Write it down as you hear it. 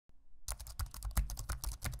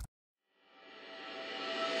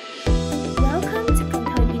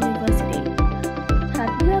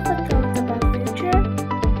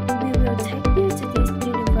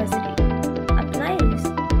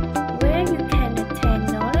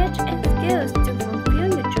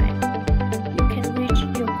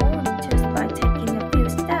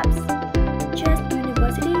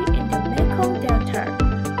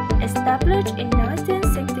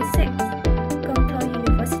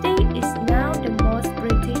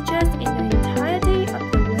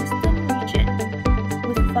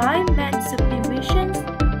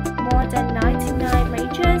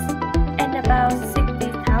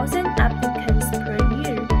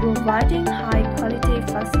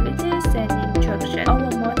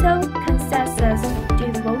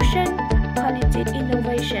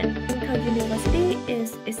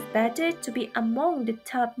expected to be among the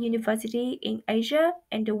top universities in Asia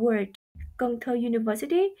and the world. Cần Thơ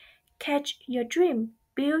University, catch your dream,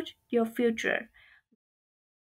 build your future.